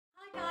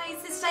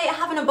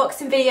have an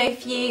unboxing video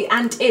for you,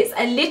 and it's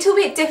a little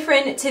bit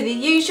different to the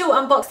usual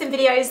unboxing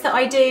videos that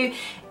I do,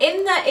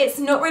 in that it's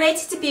not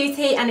related to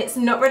beauty and it's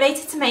not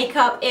related to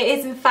makeup. It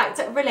is in fact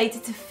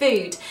related to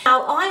food.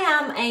 Now, I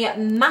am a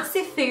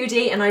massive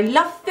foodie and I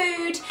love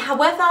food.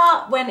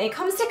 However, when it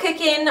comes to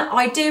cooking,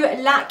 I do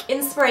lack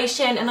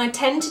inspiration and I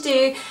tend to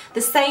do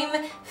the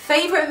same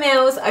favourite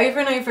meals over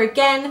and over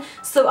again.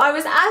 So I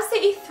was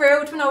absolutely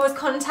thrilled when I was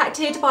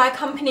contacted by a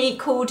company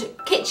called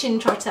Kitchen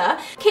Trotter.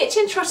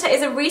 Kitchen Trotter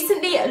is a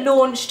recently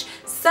launched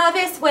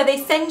service where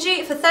they send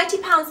you for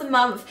 £30 a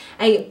month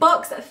a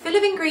box full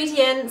of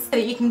ingredients so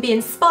that you can be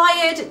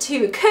inspired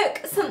to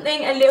cook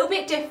something a little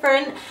bit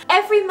different.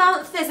 Every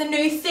month there's a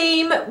new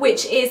theme,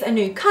 which is a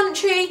new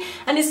country,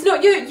 and it's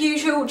not your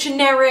usual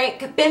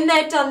generic been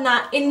there done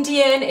that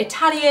Indian,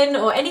 Italian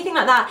or anything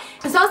like that.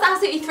 So I was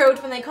absolutely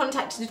thrilled when they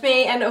contacted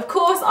me, and of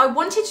course I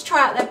wanted to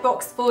try out their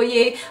box for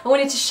you. I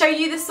wanted to show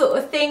you the sort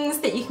of things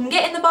that you can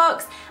get in the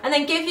box and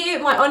then give you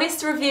my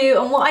honest review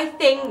on what I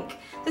think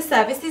the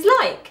service is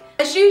like.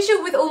 As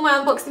usual with all my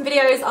unboxing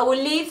videos, I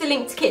will leave the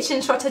link to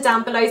Kitchen Trotter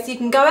down below so you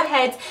can go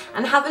ahead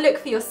and have a look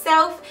for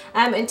yourself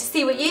and to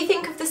see what you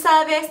think of the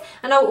service,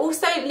 and I'll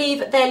also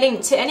leave their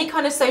link to any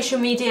kind of social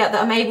media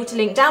that I'm able to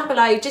link down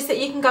below just so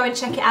you can go and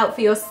check it out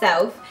for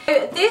yourself.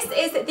 So this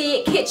is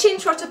the Kitchen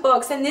Trotter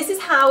box and this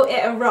is how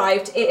it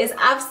arrived. It is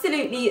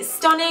absolutely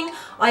stunning.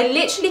 I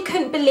literally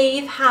couldn't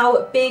believe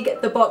how big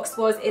the box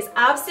was. It's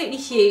absolutely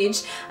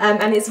huge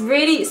and it's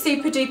really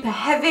super duper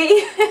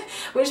heavy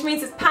which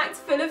means it's packed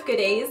full of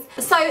goodies.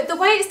 So the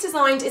way it's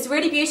designed is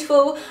really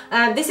beautiful.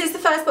 This is the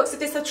first box of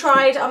this I've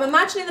tried. I'm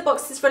imagining the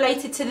box is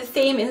related to the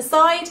theme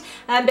inside,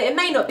 but it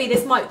may not be.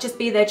 This might just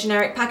be their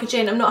generic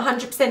packaging. I'm not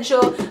 100%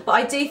 sure, but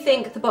I do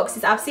think the box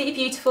is absolutely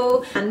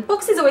beautiful, and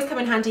boxes always come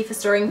in handy for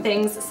storing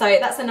things, so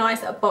that's a nice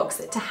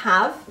box to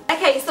have.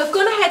 Okay, so I've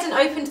gone ahead and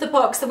opened the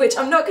box, which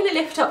I'm not going to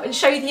lift up and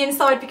show you the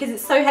inside because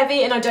it's so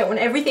heavy and I don't want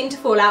everything to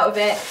fall out of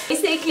it.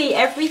 Basically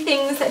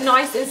everything's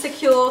nice and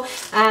secure,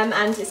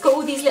 and it's got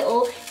all these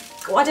little,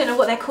 I don't know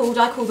what they're called,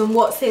 I call them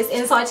what's-its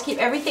inside to keep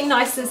everything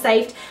nice and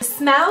safe. The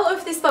smell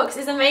of this box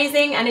is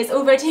amazing and it's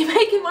already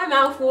making my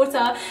mouth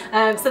water,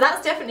 so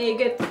that's definitely a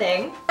good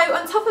thing. So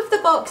on top of the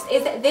box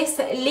is this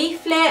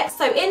leaflet.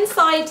 So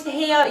inside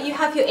here you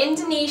have your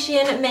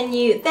Indonesian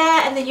menu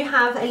there, and then you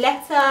have a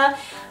letter.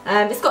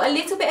 It's got a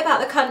little bit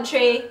about the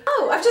country.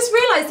 Oh, I've just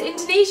realised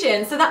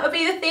Indonesian, so that would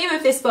be the theme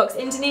of this box,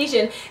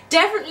 Indonesian.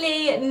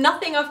 Definitely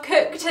nothing I've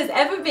cooked has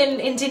ever been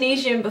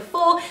Indonesian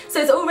before, so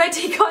it's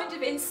already kind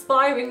of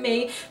inspiring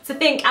me to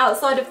think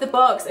outside of the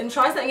box and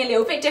try something a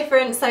little bit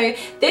different. So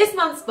this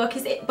month's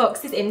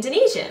box is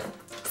Indonesian.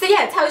 So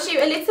yeah, it tells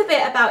you a little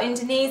bit about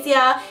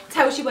Indonesia,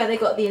 tells you where they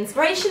got the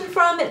inspiration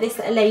from. This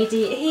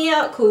lady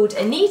here called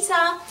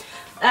Anita.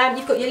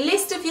 You've got your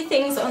list of your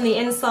things on the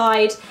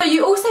inside. So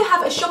you also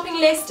have a shopping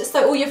list,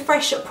 so all your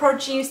fresh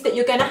produce that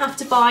you're going to have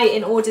to buy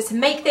in order to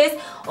make this.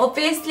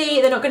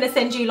 Obviously they're not going to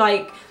send you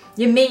like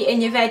your meat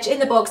and your veg in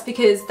the box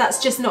because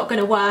that's just not going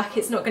to work,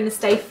 it's not going to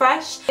stay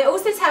fresh. It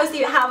also tells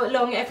you how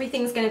long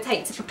everything's going to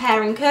take to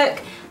prepare and cook,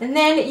 and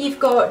then you've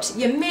got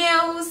your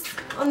meals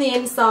on the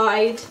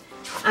inside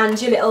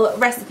and your little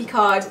recipe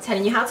card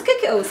telling you how to cook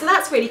it all, so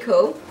that's really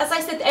cool. As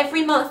I said,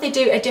 every month they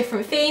do a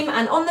different theme,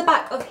 and on the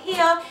back of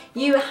here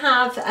you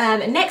have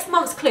next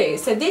month's clue.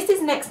 So this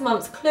is next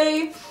month's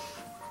clue.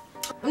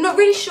 I'm not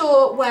really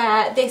sure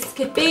where this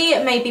could be,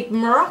 maybe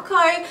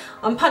Morocco.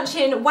 I'm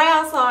punching way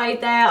outside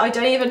there, I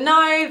don't even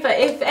know, but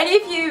if any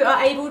of you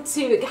are able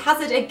to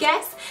hazard a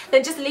guess,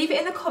 then just leave it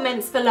in the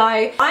comments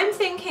below. I'm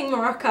thinking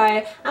Morocco,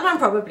 and I'm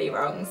probably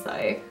wrong,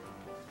 so.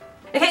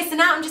 Okay, so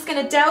now I'm just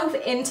going to delve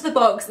into the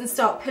box and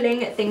start pulling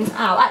things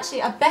out.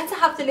 Actually, I better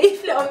have the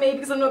leaflet on me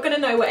because I'm not going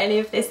to know what any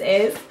of this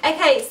is.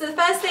 Okay, so the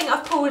first thing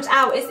I've pulled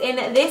out is in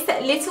this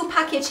little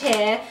package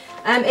here.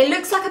 It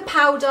looks like a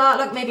powder,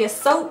 like maybe a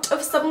salt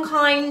of some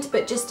kind,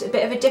 but just a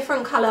bit of a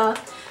different colour.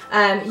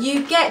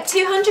 You get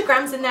 200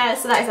 grams in there,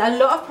 so that is a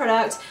lot of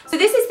product. So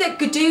this is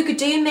the Gado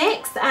Gado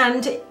mix,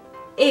 and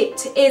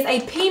it is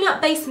a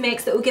peanut-based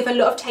mix that will give a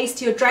lot of taste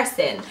to your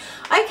dressing.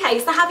 Okay,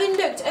 so having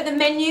looked at the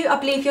menu, I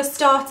believe your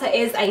starter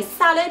is a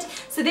salad.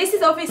 So this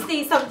is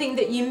obviously something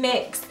that you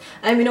mix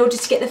in order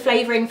to get the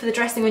flavouring for the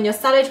dressing on your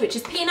salad, which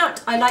is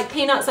peanut. I like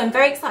peanut, so I'm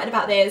very excited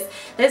about this.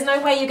 There's no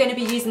way you're going to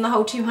be using the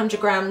whole 200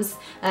 grams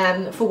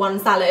for one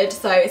salad.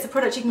 So it's a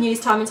product you can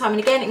use time and time and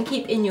again and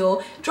keep in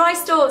your dry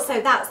store, so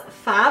that's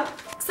fab.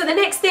 So the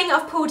next thing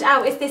I've pulled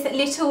out is this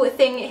little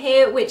thing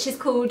here, which is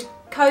called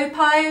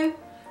Copo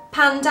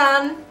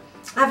Pandan.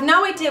 I have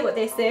no idea what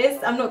this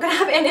is. I'm not going to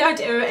have any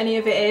idea what any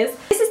of it is.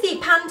 This is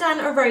the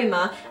Pandan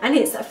Aroma, and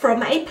it's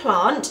from a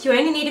plant. You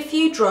only need a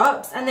few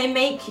drops and they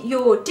make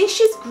your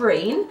dishes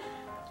green,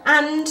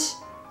 and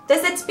They're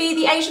said to be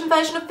the Asian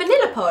version of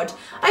vanilla pod.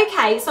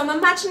 Okay, so I'm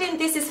imagining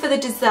this is for the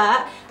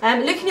dessert.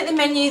 Looking at the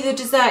menu, the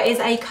dessert is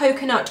a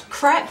coconut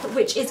crepe,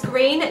 which is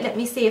green. Let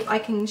me see if I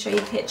can show you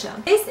the picture.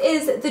 This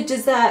is the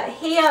dessert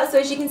here. So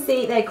as you can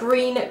see, they're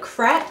green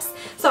crepes.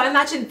 So I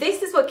imagine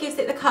this is what gives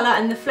it the colour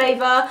and the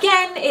flavour.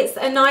 Again, it's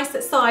a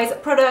nice size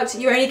product.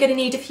 You're only going to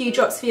need a few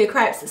drops for your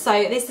crepes. So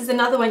this is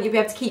another one you'll be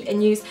able to keep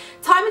and use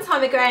time and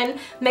time again.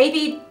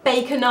 Maybe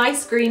bake a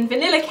nice green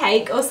vanilla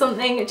cake or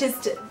something.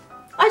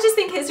 I just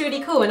think it's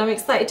really cool and I'm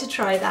excited to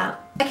try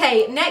that.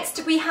 Okay,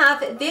 next we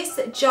have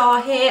this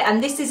jar here,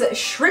 and this is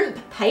shrimp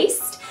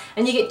paste.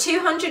 And you get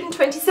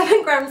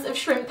 227 grams of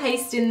shrimp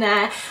paste in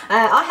there.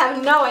 I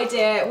have no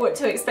idea what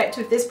to expect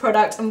with this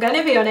product, I'm going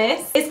to be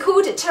honest. It's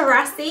called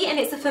Terasi and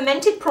it's a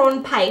fermented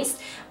prawn paste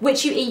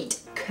which you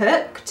eat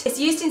cooked. It's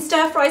used in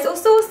stir fries or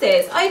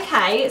sauces.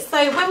 Okay, so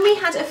when we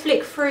had a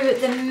flick through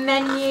the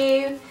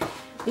menu,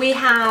 we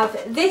have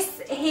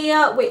this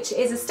here, which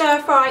is a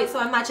stir fry, so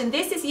I imagine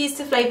this is used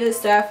to flavour the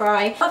stir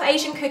fry. A lot of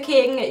Asian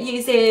cooking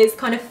uses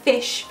kind of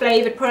fish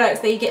flavoured products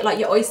that you get like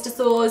your oyster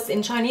sauce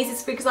in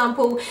Chinese, for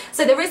example,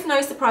 so there is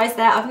no surprise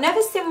there. I've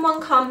never seen one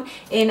come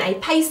in a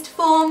paste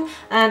form,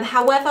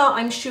 however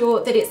I'm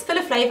sure that it's full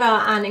of flavour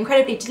and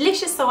incredibly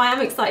delicious, so I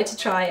am excited to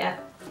try it.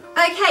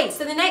 Okay,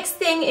 so the next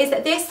thing is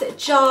this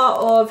jar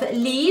of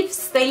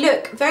leaves. They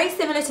look very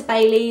similar to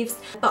bay leaves,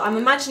 but I'm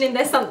imagining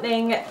there's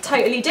something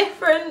totally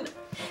different.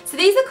 So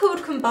these are called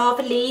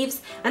Combava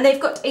Leaves and they've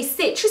got a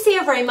citrusy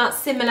aroma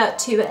similar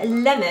to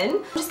lemon.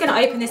 I'm just going to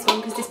open this one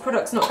because this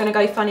product's not going to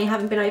go funny,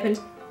 haven't been opened.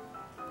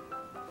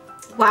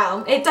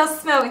 Wow, it does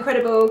smell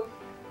incredible.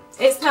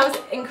 It smells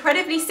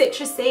incredibly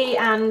citrusy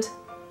and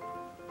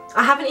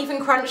I haven't even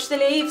crunched the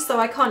leaves, so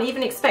I can't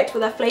even expect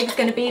what their flavour's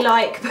going to be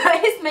like, but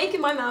it's making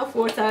my mouth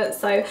water,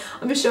 so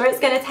I'm sure it's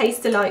going to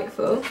taste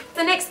delightful.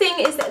 The next thing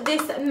is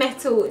this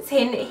metal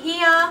tin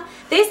here.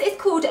 This is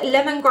called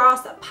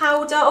lemongrass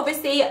powder.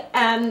 Obviously,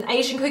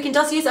 Asian cooking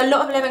does use a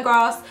lot of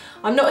lemongrass.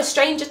 I'm not a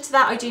stranger to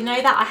that, I do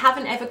know that. I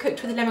haven't ever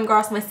cooked with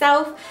lemongrass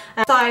myself,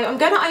 so I'm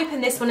going to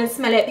open this one and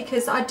smell it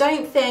because I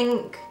don't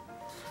think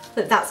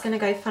that's going to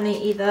go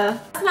funny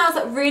either. It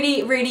smells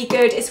really, really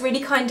good. It's really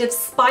kind of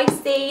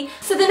spicy.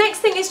 So the next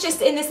thing is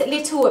just in this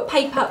little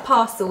paper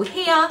parcel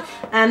here.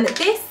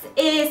 This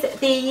is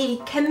the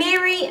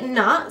Kemiri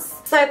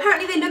nuts. So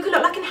apparently they look a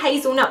lot like a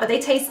hazelnut, but they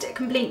taste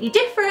completely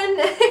different.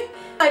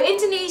 So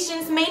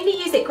Indonesians mainly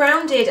use it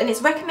grounded and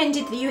it's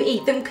recommended that you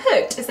eat them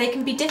cooked as they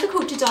can be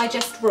difficult to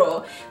digest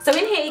raw. So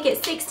in here you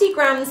get 60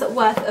 grams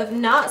worth of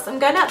nuts. I'm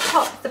going to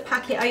pop the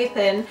packet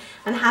open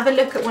and have a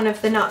look at one of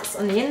the nuts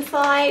on the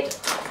inside.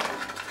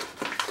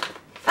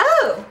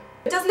 Oh,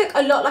 it does look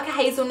a lot like a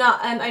hazelnut,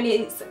 only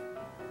it's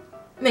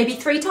maybe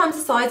 3 times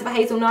the size of a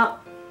hazelnut.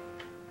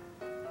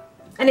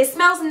 And it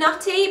smells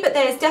nutty, but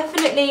there's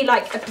definitely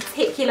like a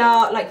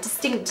particular like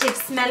distinctive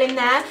smell in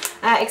there.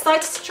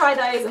 Excited to try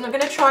those. I'm not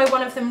going to try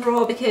one of them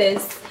raw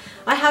because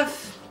I have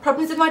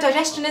problems with my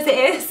digestion as it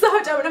is, so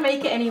I don't want to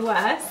make it any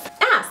worse.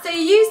 So you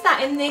use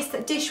that in this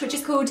dish which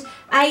is called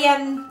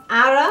ayam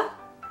ara.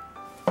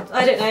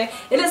 I don't know.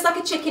 It looks like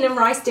a chicken and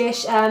rice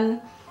dish.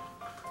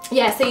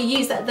 Yeah, so you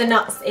use the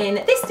nuts in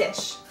this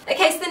dish.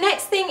 Okay, so the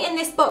next thing in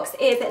this box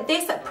is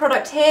this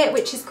product here,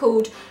 which is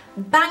called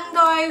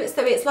Bango.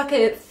 So it's like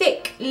a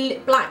thick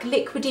black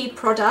liquidy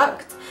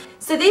product.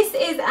 So this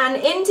is an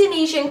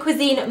Indonesian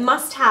cuisine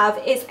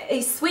must-have. It's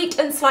a sweet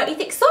and slightly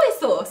thick soy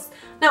sauce.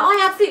 Now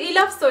I absolutely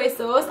love soy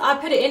sauce. I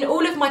put it in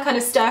all of my kind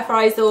of stir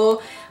fries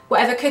or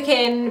whatever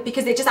cooking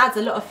because it just adds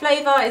a lot of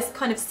flavour. It's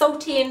kind of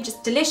salty and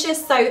just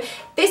delicious. So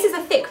this is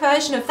a thick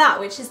version of that,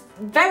 which is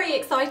very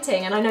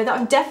exciting, and I know that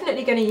I'm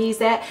definitely going to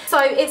use it. So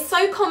it's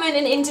so common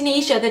in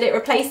Indonesia that it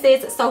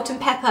replaces salt and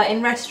pepper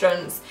in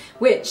restaurants,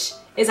 which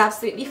is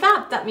absolutely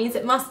fab. That means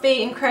it must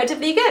be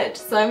incredibly good.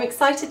 So I'm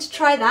excited to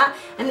try that.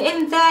 And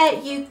in there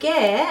you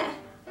get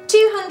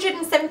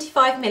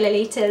 275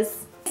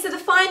 millilitres. So the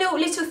final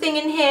little thing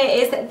in here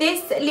is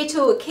this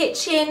little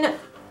Kitchen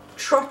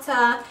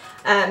Trotter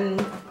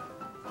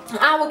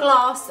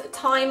hourglass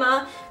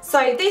timer.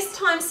 So this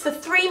times for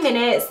 3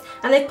 minutes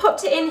and they've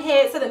popped it in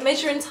here so that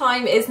measuring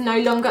time is no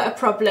longer a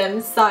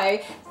problem. So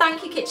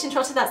thank you Kitchen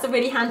Trotter, that's a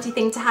really handy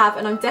thing to have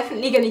and I'm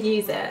definitely going to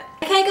use it.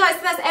 Okay guys,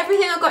 so that's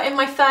everything I got in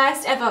my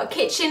first ever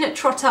Kitchen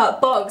Trotter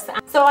box.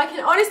 So I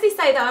can honestly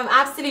say that I'm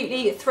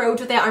absolutely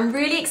thrilled with it. I'm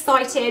really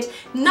excited.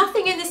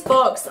 Nothing in this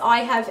box I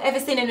have ever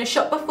seen in a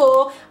shop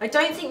before. I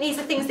don't think these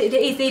are things that you'd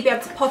easily be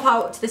able to pop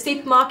out to the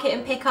supermarket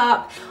and pick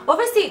up.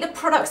 Obviously the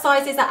product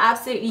sizes are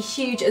absolutely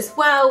huge as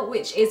well,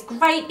 which is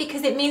great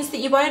because it means that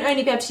you won't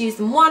only be able to use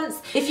them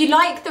once. If you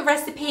like the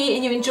recipe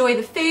and you enjoy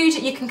the food,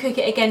 you can cook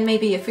it again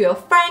maybe for your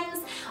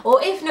friends,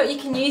 or if not, you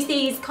can use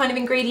these kind of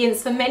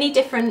ingredients for many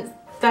different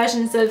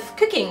versions of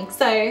cooking.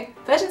 So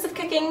versions of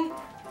cooking,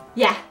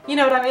 yeah, you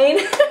know what I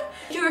mean.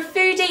 If you're a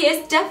foodie,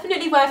 it's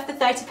definitely worth the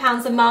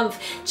 £30 a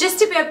month just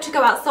to be able to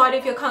go outside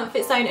of your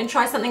comfort zone and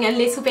try something a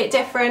little bit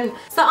different.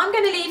 So I'm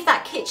going to leave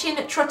that Kitchen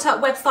Trotter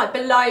website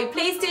below.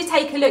 Please do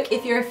take a look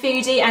if you're a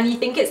foodie and you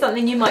think it's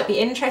something you might be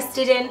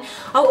interested in.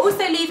 I'll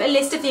also leave a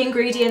list of the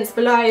ingredients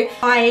below.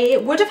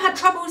 I would have had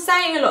trouble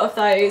saying a lot of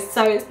those,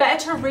 so it's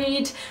better to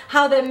read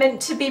how they're meant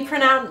to be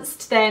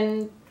pronounced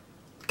than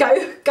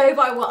go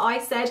by what I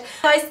said.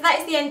 Guys, that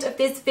is the end of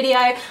this video.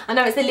 I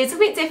know it's a little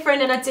bit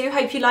different and I do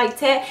hope you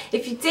liked it.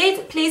 If you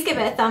did, please give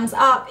it a thumbs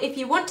up. If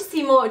you want to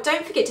see more,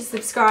 don't forget to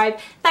subscribe.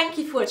 Thank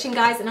you for watching,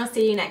 guys, and I'll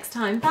see you next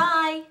time.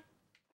 Bye!